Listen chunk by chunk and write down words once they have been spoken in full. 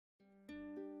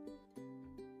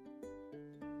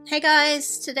Hey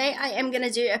guys, today I am going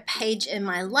to do a page in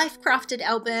my Life Crafted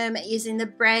album using the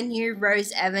brand new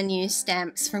Rose Avenue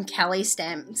stamps from Kellie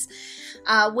Stamps.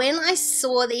 When I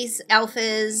saw these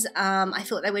alphas, I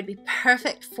thought they would be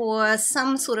perfect for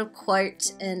some sort of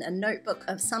quote in a notebook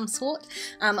of some sort.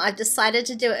 I've decided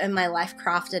to do it in my Life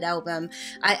Crafted album.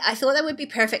 I thought that would be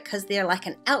perfect because they're like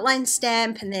an outline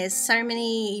stamp and there's so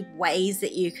many ways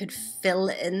that you could fill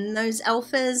in those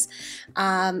alphas.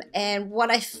 And what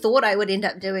I thought I would end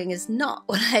up doing is not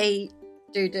what I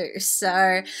do.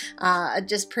 So it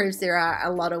just proves there are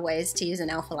a lot of ways to use an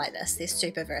alpha like this. They're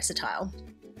super versatile.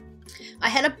 I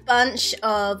had a bunch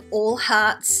of all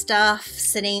heart stuff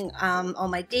sitting on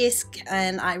my desk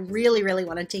and I really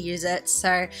wanted to use it,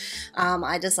 so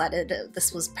I decided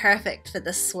this was perfect for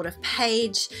this sort of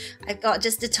page. I've got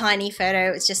just a tiny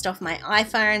photo, it's just off my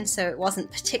iPhone, so it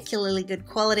wasn't particularly good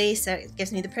quality, so it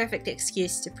gives me the perfect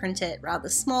excuse to print it rather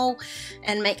small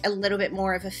and make a little bit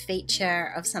more of a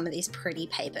feature of some of these pretty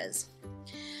papers.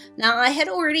 Now, I had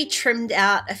already trimmed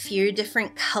out a few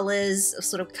different colors of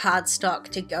sort of cardstock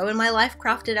to go in my Life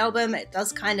Crafted album. It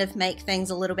does kind of make things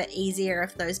a little bit easier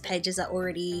if those pages are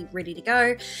already ready to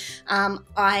go.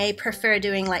 I prefer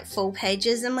doing like full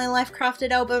pages in my Life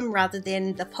Crafted album rather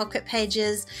than the pocket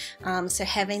pages. So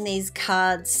having these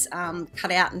cards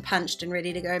cut out and punched and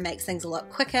ready to go makes things a lot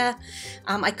quicker.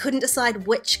 I couldn't decide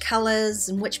which colors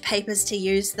and which papers to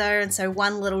use though, and so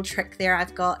one little trick there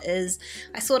I've got is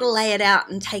I sort of lay it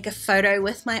out and take a photo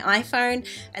with my iPhone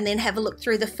and then have a look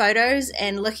through the photos,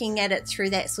 and looking at it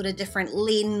through that sort of different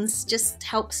lens just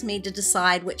helps me to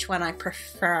decide which one I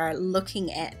prefer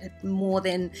looking at more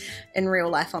than in real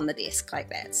life on the desk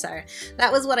like that. So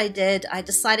that was what I did. I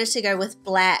decided to go with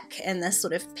black and this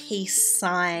sort of peace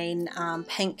sign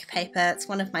pink paper. It's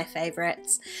one of my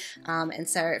favorites, and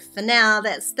so for now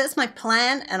that's my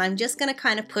plan, and I'm just going to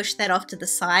kind of push that off to the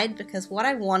side because what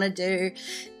I want to do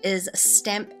is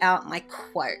stamp out my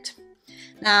quote.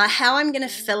 Now, how I'm going to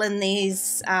fill in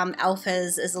these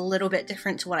alphas is a little bit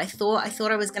different to what I thought. I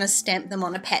thought I was going to stamp them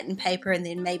on a pattern paper and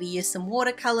then maybe use some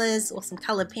watercolors or some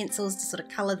colored pencils to sort of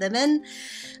color them in.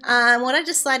 What I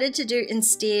decided to do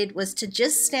instead was to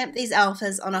just stamp these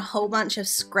alphas on a whole bunch of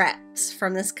scraps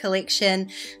from this collection,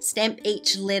 stamp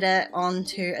each letter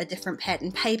onto a different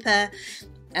pattern paper.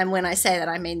 And when I say that,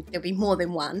 I mean there'll be more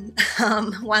than one,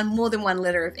 more than one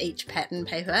letter of each pattern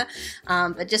paper,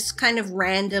 but just kind of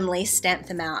randomly stamp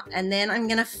them out. And then I'm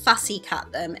going to fussy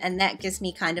cut them, and that gives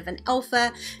me kind of an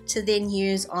alpha to then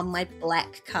use on my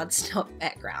black cardstock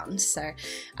background. So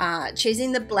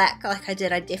choosing the black like I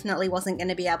did, I definitely wasn't going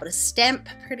to be able to stamp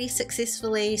pretty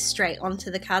successfully straight onto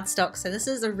the cardstock. So this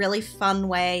is a really fun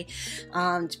way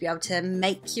to be able to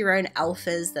make your own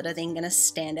alphas that are then going to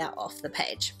stand out off the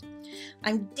page.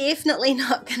 I'm definitely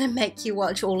not going to make you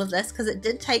watch all of this because it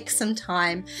did take some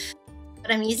time,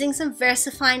 but I'm using some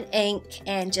VersaFine ink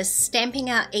and just stamping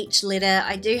out each letter.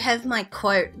 I do have my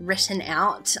quote written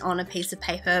out on a piece of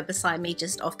paper beside me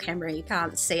just off camera, you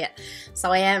can't see it,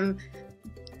 so I am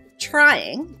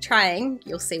trying,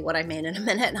 you'll see what I mean in a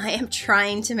minute, I am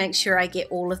trying to make sure I get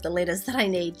all of the letters that I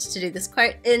need to do this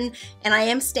quote in, and I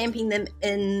am stamping them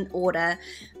in order.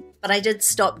 But I did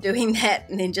stop doing that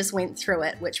and then just went through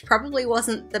it, which probably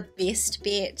wasn't the best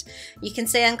bet. You can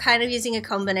see I'm kind of using a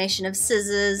combination of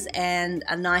scissors and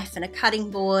a knife and a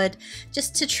cutting board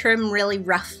just to trim really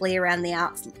roughly around the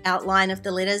outline of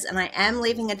the letters, and I am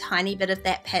leaving a tiny bit of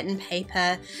that pattern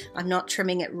paper. I'm not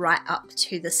trimming it right up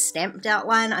to the stamped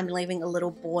outline. I'm leaving a little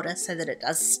border so that it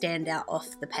does stand out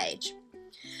off the page.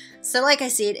 So like I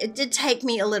said, it did take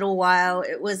me a little while.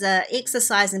 It was an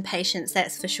exercise in patience,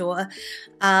 that's for sure.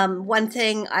 One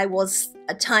thing I was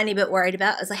a tiny bit worried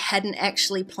about is I hadn't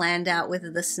actually planned out whether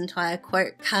this entire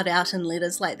quote cut out in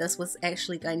letters like this was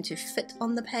actually going to fit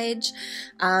on the page.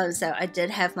 So I did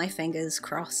have my fingers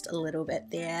crossed a little bit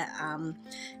there.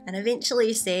 And eventually,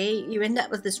 you see, you end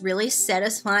up with this really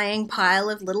satisfying pile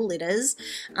of little letters.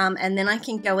 And then I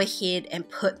can go ahead and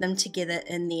put them together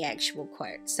in the actual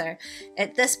quote. So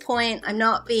at this point, I'm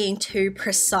not being too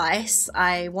precise.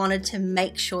 I wanted to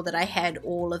make sure that I had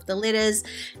all of the letters,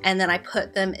 and then I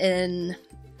put them in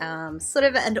sort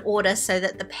of an order so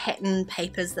that the pattern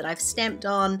papers that I've stamped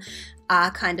on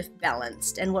are kind of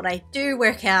balanced. And what I do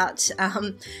work out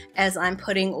as I'm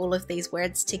putting all of these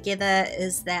words together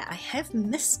is that I have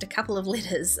missed a couple of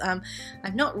letters. I'm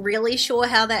not really sure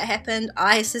how that happened.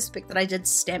 I suspect that I did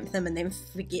stamp them and then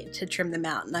forget to trim them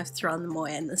out, and I've thrown them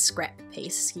away in the scrap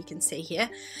piece you can see here.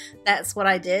 That's what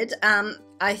I did.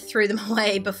 I threw them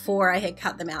away before I had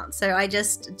cut them out, so I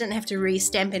just didn't have to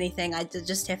re-stamp anything. I did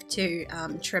just have to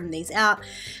trim these out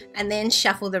and then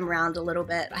shuffle them around a little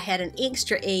bit. I had an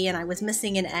extra E and I was was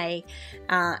missing an A,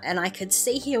 and I could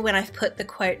see here when I've put the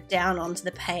quote down onto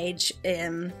the page,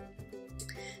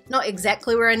 not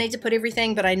exactly where I need to put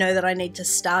everything, but I know that I need to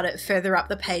start it further up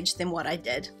the page than what I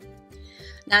did.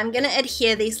 Now I'm going to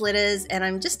adhere these letters, and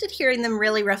I'm just adhering them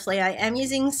really roughly. I am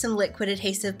using some liquid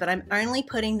adhesive, but I'm only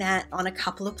putting that on a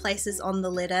couple of places on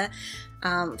the letter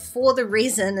for the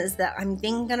reason is that I'm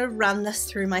then going to run this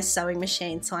through my sewing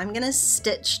machine. So I'm going to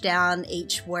stitch down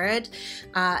each word,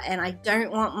 and I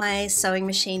don't want my sewing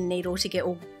machine needle to get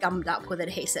all gummed up with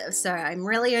adhesive. So I'm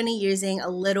really only using a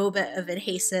little bit of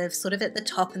adhesive sort of at the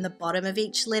top and the bottom of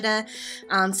each letter,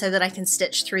 so that I can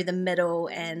stitch through the middle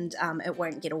and it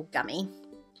won't get all gummy.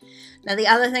 Now the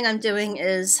other thing I'm doing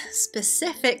is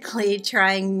specifically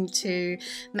trying to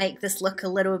make this look a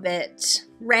little bit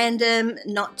random,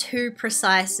 not too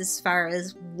precise as far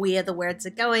as where the words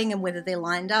are going and whether they're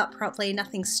lined up properly,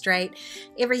 nothing straight.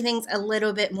 Everything's a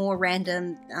little bit more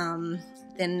random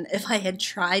than if I had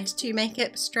tried to make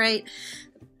it straight.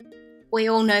 We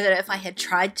all know that if I had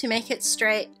tried to make it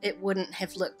straight, it wouldn't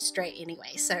have looked straight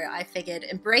anyway. So I figured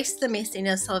embrace the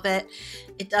messiness of it.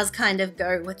 It does kind of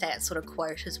go with that sort of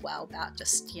quote as well about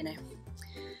just, you know,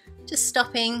 just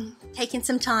stopping, taking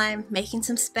some time, making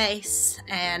some space,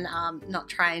 and not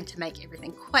trying to make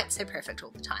everything quite so perfect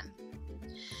all the time.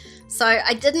 So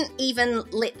I didn't even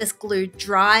let this glue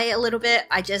dry a little bit.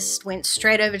 I just went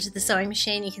straight over to the sewing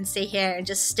machine, you can see here, and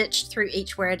just stitched through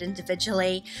each word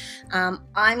individually.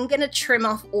 I'm going to trim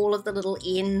off all of the little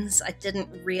ends. I didn't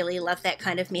really love that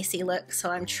kind of messy look,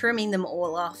 so I'm trimming them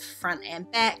all off front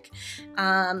and back.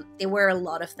 There were a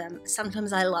lot of them.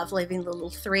 Sometimes I love leaving the little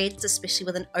threads, especially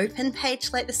with an open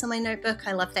page like this on my notebook.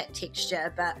 I love that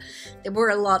texture, but there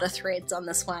were a lot of threads on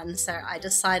this one, so I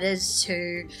decided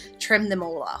to trim them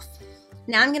all off.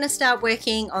 Now I'm going to start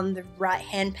working on the right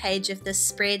hand page of this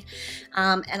spread,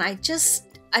 and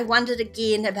I wondered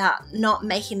again about not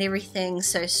making everything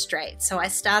so straight. So I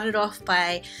started off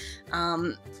by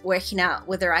working out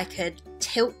whether I could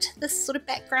tilt this sort of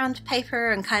background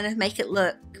paper and kind of make it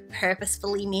look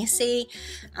purposefully messy.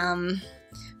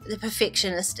 The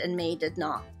perfectionist in me did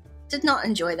not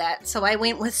enjoy that, so I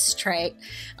went with straight.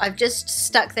 I've just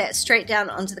stuck that straight down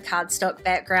onto the cardstock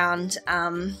background.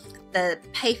 The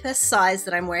paper size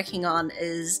that I'm working on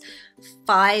is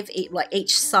 5, like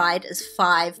each side is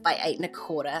 5 by 8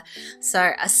 1/4.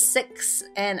 So a 6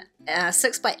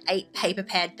 by 8 paper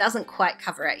pad doesn't quite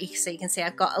cover it. So you can see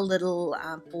I've got a little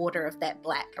border of that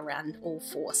black around all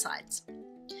 4 sides.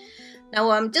 Now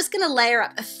I'm just going to layer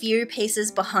up a few pieces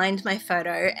behind my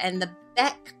photo, and the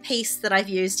back piece that I've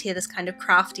used here, this kind of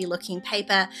crafty looking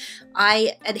paper,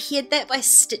 I adhered that by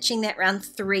stitching that around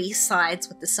 3 sides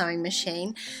with the sewing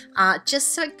machine,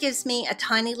 just so it gives me a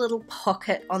tiny little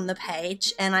pocket on the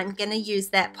page, and I'm going to use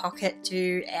that pocket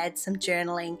to add some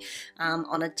journaling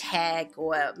on a tag,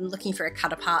 or I'm looking for a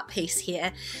cut apart piece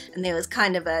here, and there was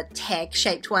kind of a tag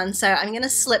shaped one, so I'm going to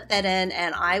slip that in,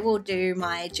 and I will do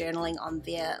my journaling on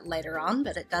there later on,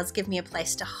 but it does give me a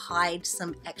place to hide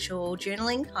some actual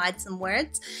journaling, hide some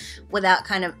words without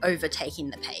kind of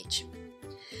overtaking the page.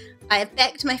 I have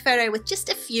backed my photo with just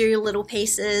a few little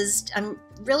pieces. I'm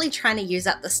really trying to use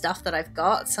up the stuff that I've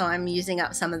got, so I'm using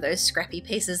up some of those scrappy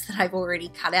pieces that I've already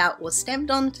cut out or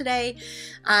stamped on today,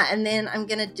 and then I'm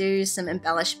going to do some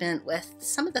embellishment with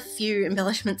some of the few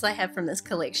embellishments I have from this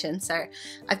collection. So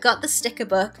I've got the sticker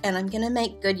book, and I'm going to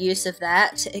make good use of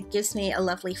that. It gives me a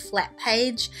lovely flat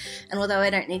page, and although I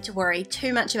don't need to worry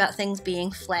too much about things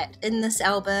being flat in this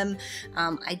album,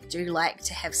 I do like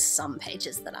to have some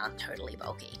pages that aren't totally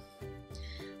bulky.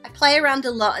 I play around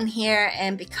a lot in here,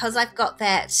 and because I've got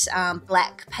that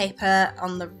black paper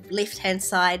on the left hand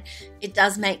side, it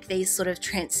does make these sort of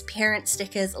transparent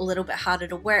stickers a little bit harder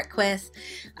to work with.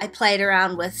 I played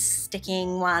around with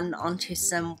sticking one onto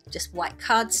some just white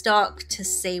cardstock to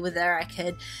see whether I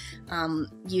could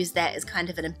use that as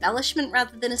kind of an embellishment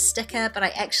rather than a sticker, but I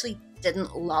actually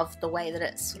didn't love the way that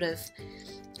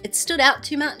it stood out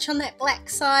too much on that black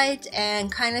side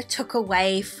and kind of took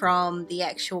away from the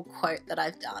actual quote that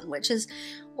I've done, which is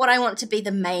what I want to be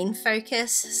the main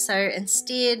focus. So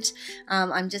instead,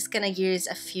 I'm just going to use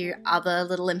a few other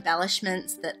little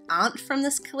embellishments that aren't from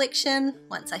this collection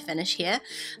once I finish here.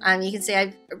 You can see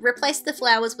I've replaced the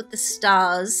flowers with the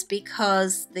stars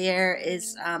because there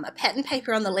is a pattern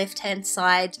paper on the left hand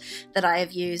side that I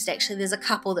have used. Actually, there's a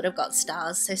couple that have got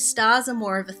stars, so stars are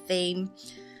more of a theme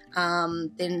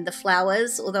than the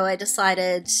flowers, although I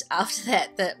decided after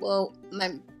that, well,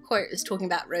 my quote is talking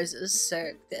about roses,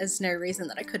 so there's no reason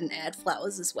that I couldn't add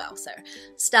flowers as well. So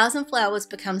stars and flowers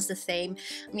becomes the theme.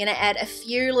 I'm going to add a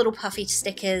few little puffy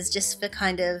stickers just for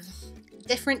kind of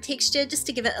different texture just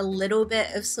to give it a little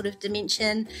bit of sort of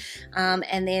dimension.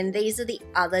 And then these are the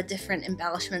other different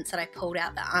embellishments that I pulled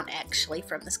out that aren't actually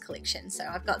from this collection. So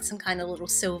I've got some kind of little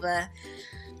silver,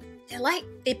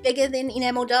 they're bigger than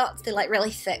enamel dots, they're like really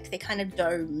thick, they're kind of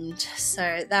domed,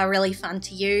 so they're really fun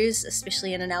to use,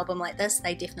 especially in an album like this.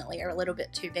 They definitely are a little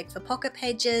bit too big for pocket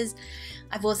pages.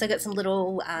 I've also got some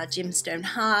little gemstone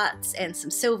hearts and some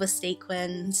silver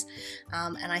sequins,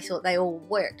 and I thought they all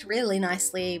worked really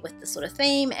nicely with the sort of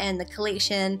theme and the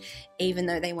collection, even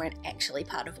though they weren't actually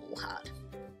part of All Heart.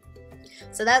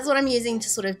 So that's what I'm using to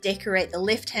sort of decorate the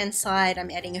left hand side.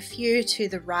 I'm adding a few to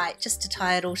the right just to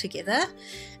tie it all together,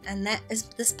 and that is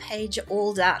this page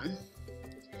all done.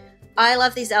 I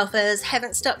love these alphas,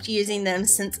 haven't stopped using them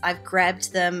since I've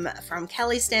grabbed them from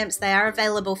Kellie Stamps. They are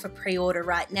available for pre-order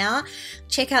right now.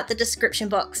 Check out the description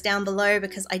box down below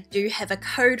because I do have a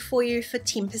code for you for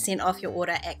 10% off your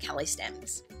order at Kellie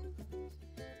Stamps.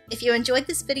 If you enjoyed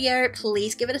this video,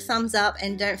 please give it a thumbs up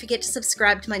and don't forget to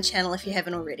subscribe to my channel if you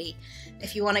haven't already.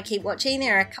 If you want to keep watching,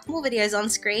 there are a couple more videos on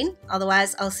screen.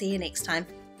 Otherwise, I'll see you next time.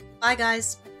 Bye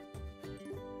guys!